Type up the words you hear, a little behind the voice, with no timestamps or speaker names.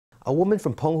A woman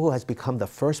from Penghu has become the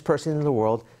first person in the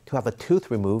world to have a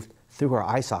tooth removed through her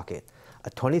eye socket.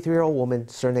 A 23-year-old woman,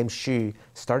 surnamed Xu,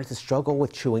 started to struggle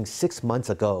with chewing 6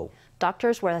 months ago.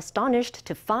 Doctors were astonished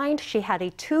to find she had a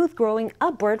tooth growing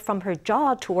upward from her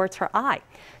jaw towards her eye.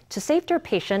 To save their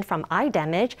patient from eye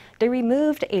damage, they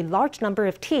removed a large number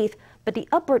of teeth, but the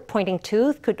upward-pointing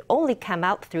tooth could only come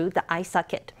out through the eye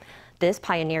socket. This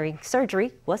pioneering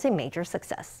surgery was a major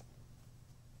success.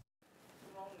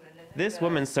 This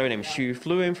woman, surnamed Xu,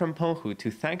 flew in from Penghu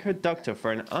to thank her doctor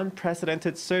for an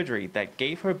unprecedented surgery that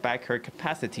gave her back her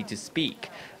capacity to speak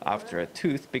after a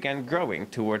tooth began growing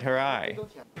toward her eye.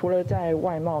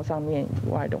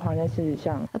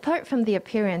 Apart from the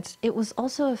appearance, it was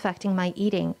also affecting my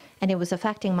eating, and it was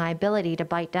affecting my ability to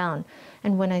bite down.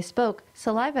 And when I spoke,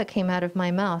 saliva came out of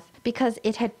my mouth because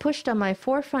it had pushed on my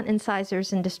forefront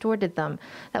incisors and distorted them.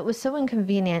 That was so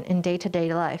inconvenient in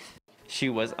day-to-day life. She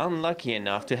was unlucky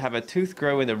enough to have a tooth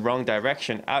grow in the wrong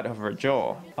direction out of her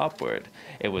jaw, upward.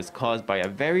 It was caused by a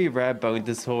very rare bone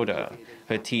disorder.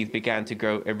 Her teeth began to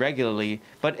grow irregularly,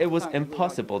 but it was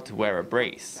impossible to wear a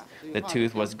brace. The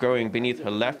tooth was growing beneath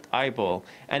her left eyeball,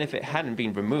 and if it hadn't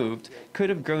been removed, could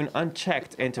have grown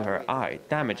unchecked into her eye,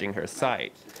 damaging her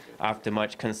sight. After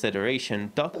much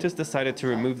consideration, doctors decided to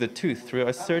remove the tooth through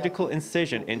a surgical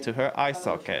incision into her eye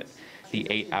socket. The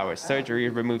 8-hour surgery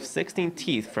removed 16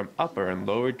 teeth from upper and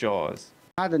lower jaws.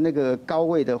 The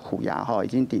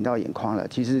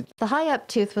high-up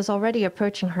tooth was already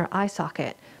approaching her eye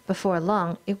socket. Before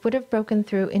long, it would have broken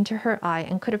through into her eye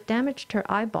and could have damaged her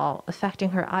eyeball, affecting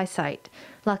her eyesight.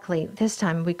 Luckily, this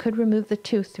time we could remove the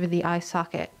tooth through the eye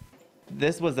socket.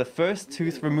 This was the first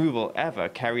tooth removal ever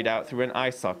carried out through an eye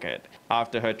socket.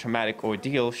 After her traumatic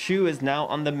ordeal, Xu is now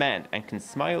on the mend and can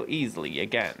smile easily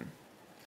again.